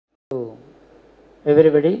To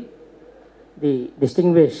everybody, the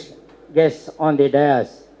distinguished guests on the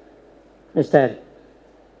dais, Mr.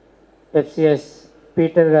 FCS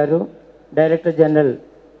Peter Garu, Director General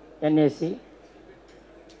NAC,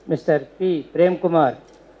 Mr. P. Prem Kumar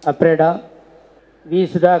Apreda, V.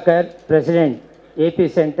 Sudhakar, President AP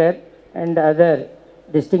Center, and other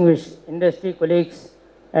distinguished industry colleagues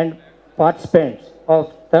and participants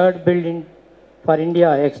of Third Building for India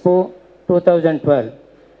Expo 2012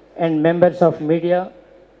 and members of media.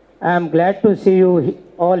 I am glad to see you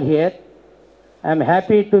all here. I am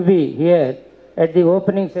happy to be here at the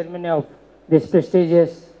opening ceremony of this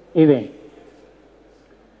prestigious event.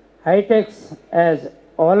 HITEX, as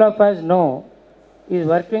all of us know, is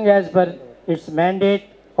working as per its mandate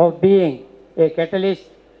of being a catalyst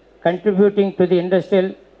contributing to the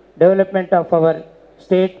industrial development of our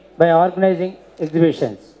state by organizing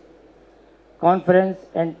exhibitions, conference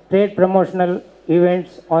and trade promotional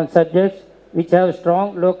events on subjects which have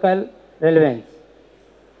strong local relevance.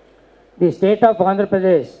 The state of Andhra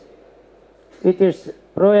Pradesh, with its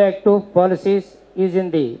proactive policies, is in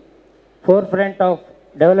the forefront of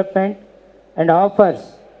development and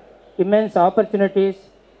offers immense opportunities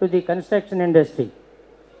to the construction industry.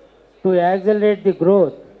 To accelerate the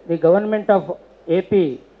growth, the government of AP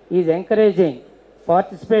is encouraging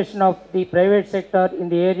participation of the private sector in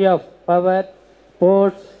the area of power,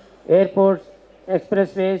 ports, airports,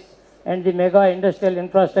 expressways, and the mega industrial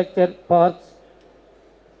infrastructure parks.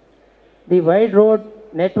 The wide road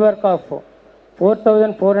network of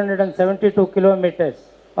 4,472 kilometers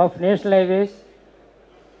of national highways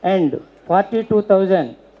and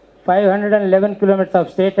 42,511 kilometers of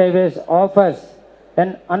state highways offers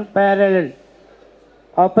an unparalleled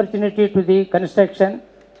opportunity to the construction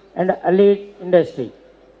and allied industry.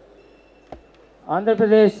 Andhra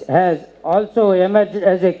Pradesh has also emerged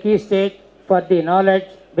as a key state for the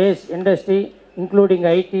knowledge-based industry, including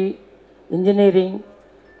IT, engineering,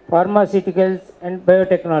 pharmaceuticals, and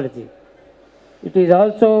biotechnology. It is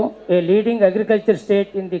also a leading agriculture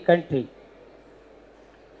state in the country.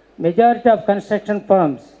 Majority of construction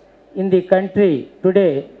firms in the country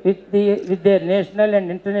today, with their national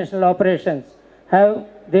and international operations, have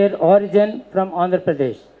their origin from Andhra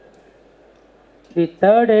Pradesh. The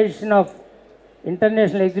third edition of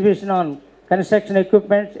International Exhibition on Construction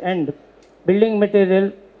Equipment and Building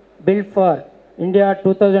Material Built for India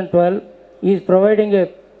 2012 is providing a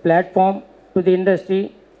platform to the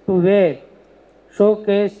industry to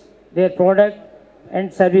showcase their product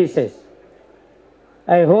and services.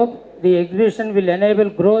 I hope the exhibition will enable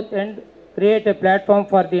growth and create a platform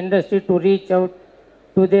for the industry to reach out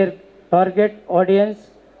to their target audience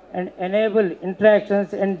and enable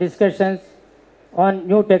interactions and discussions on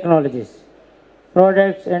new technologies,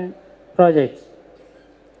 products and projects.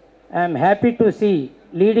 I am happy to see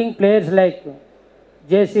leading players like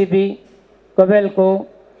JCB, Kobelco,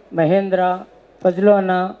 Mahindra,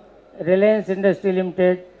 Fazlona, Reliance Industry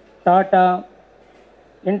Limited, Tata,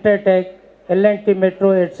 Intertech, L&T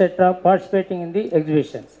Metro, etc. participating in the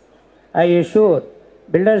exhibition. I assure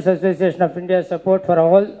Builders Association of India's support for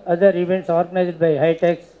all other events organized by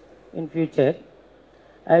HITEX in future.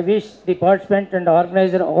 I wish the participant and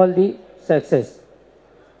organizer all the success.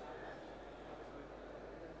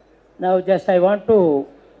 Now just I want to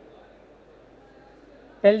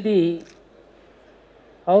tell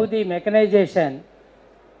how the mechanization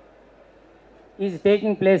is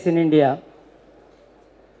taking place in India.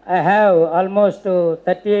 I have almost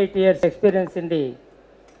 38 years experience in the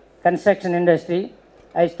construction industry.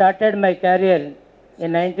 I started my career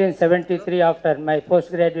in 1973 after my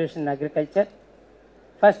post-graduation in agriculture.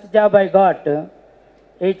 First job I got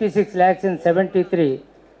 86 lakhs in 73,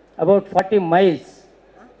 about 40 miles,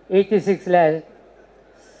 86 lakhs,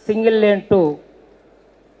 single lane to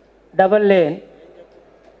double lane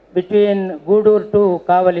between Gudur to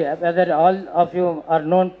Kavali. Whether all of you are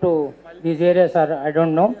known to these areas or I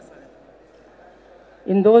don't know.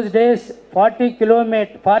 In those days, 40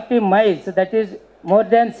 miles, that is more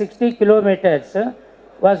than 60 kilometers,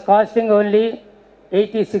 was costing only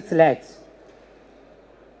 86 lakhs.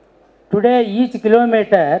 Today, each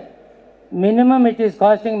kilometer, minimum it is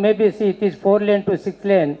costing, maybe see it is 4 lane to 6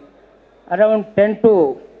 lane, around 10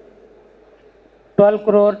 to 12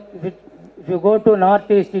 crore. If you go to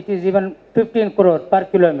northeast, it is even 15 crore per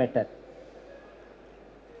kilometer.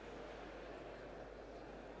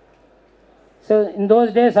 So in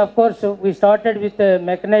those days, of course, we started with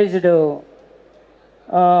mechanized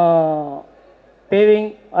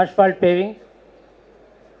paving, asphalt paving,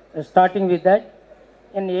 starting with that.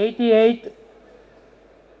 In 88,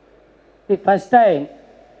 the first time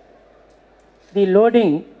the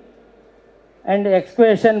loading and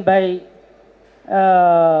excavation by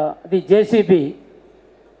the JCB.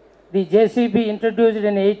 The JCB introduced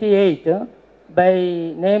in 88 by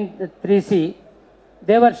name 3C.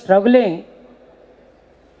 They were struggling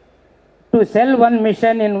to sell one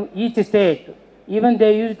mission in each state. Even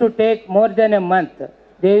they used to take more than a month.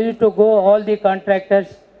 They used to go all the contractors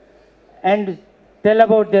and tell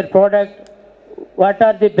about their product, what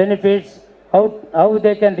are the benefits, how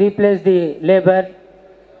they can replace the labor.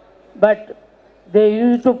 But they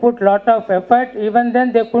used to put lot of effort. Even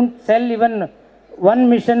then they couldn't sell even one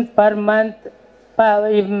mission per month for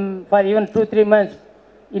even 2-3 months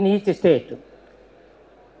in each state.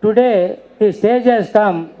 Today the stage has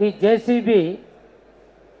come, the JCB,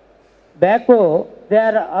 backhoe, they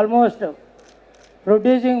are almost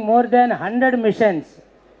producing more than 100 missions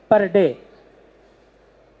per day.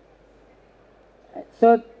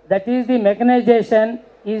 So that is the mechanization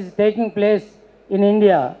is taking place in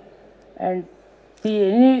India. And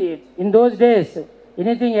see, in those days,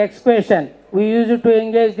 anything excavation, we used to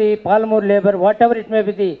engage the Palmur labor, whatever it may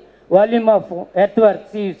be the volume of earthwork.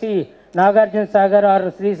 See Nagarjuna Sagar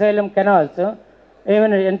or Srisailam canals,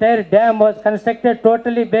 even entire dam was constructed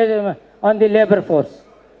totally based on the labor force.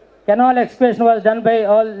 Canal excavation was done by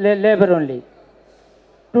all labor only.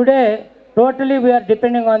 Today, totally we are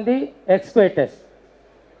depending on the excavators.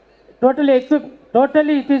 Totally equipped,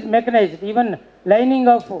 totally it is mechanized. Even lining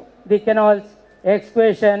of the canals,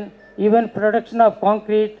 excavation, even production of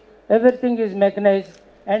concrete, everything is mechanized,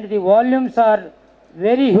 and the volumes are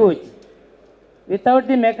very huge. Without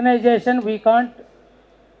the mechanization, we can't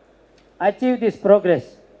achieve this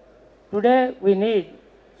progress. Today we need,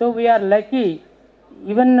 so we are lucky.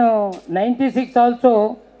 Even 96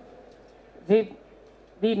 also, the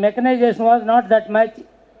mechanization was not that much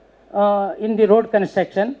in the road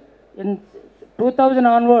construction. In 2000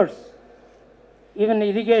 onwards, even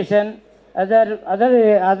irrigation, other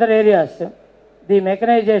areas, the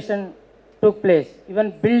mechanization took place.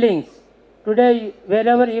 Even buildings. Today,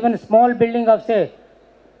 wherever even small building of say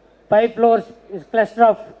 5 floors is cluster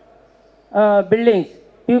of buildings,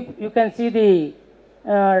 you can see the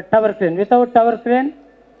tower crane. Without tower crane,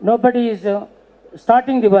 nobody is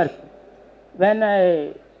starting the work. When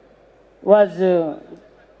I was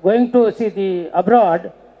going to see the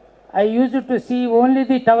abroad, I used to see only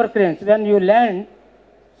the tower cranes. When you land,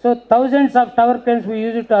 so thousands of tower cranes we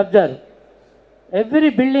used to observe. Every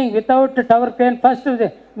building without a tower crane, first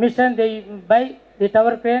the mission they buy the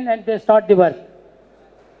tower crane and they start the work.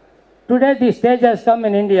 Today the stage has come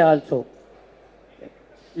in India also.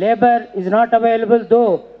 Labor is not available,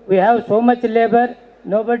 though we have so much labor,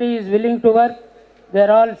 nobody is willing to work. They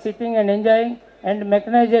are all sitting and enjoying, and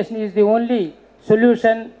mechanization is the only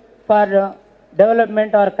solution for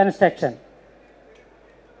development or construction.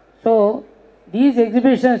 So these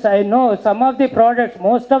exhibitions, I know some of the products,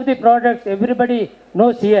 most of the products everybody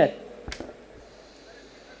knows here.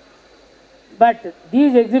 But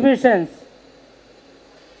these exhibitions,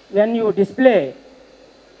 when you display,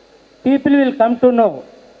 people will come to know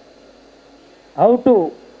how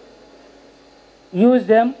to use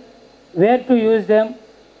them, where to use them,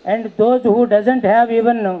 and those who doesn't have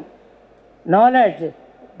even knowledge,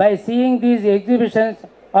 by seeing these exhibitions,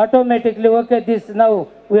 automatically, okay, this now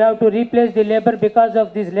we have to replace the labor because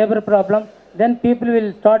of this labor problem, then people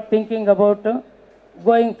will start thinking about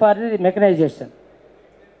going for the mechanization.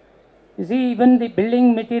 You see, even the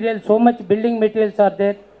building material, so much building materials are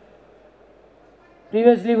there.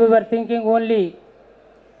 Previously we were thinking only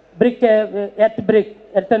brick,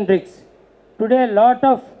 earthen bricks. Today a lot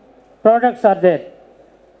of products are there,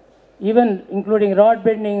 even including rod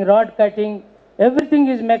bending, rod cutting, everything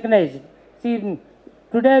is mechanized. See,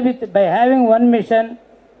 today by having one machine,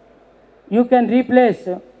 you can replace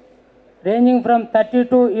ranging from 30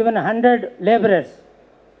 to even 100 laborers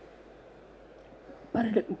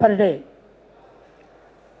per day.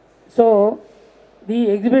 So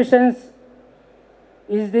the exhibitions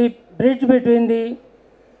is the bridge between the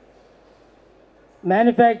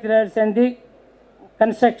manufacturers and the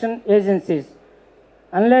construction agencies.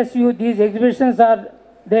 Unless these exhibitions are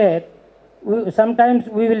there, sometimes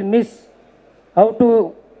we will miss how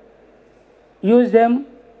to use them,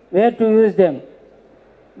 where to use them.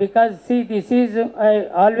 Because see, this is, I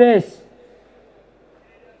always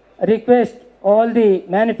request all the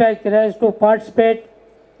manufacturers to participate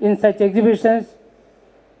in such exhibitions,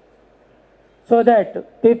 so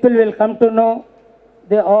that people will come to know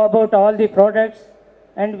about all the products,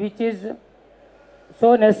 and which is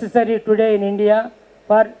so necessary today in India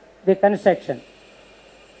for the construction.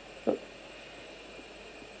 So,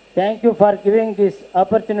 thank you for giving this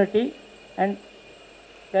opportunity, and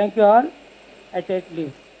thank you all. I take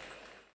leave.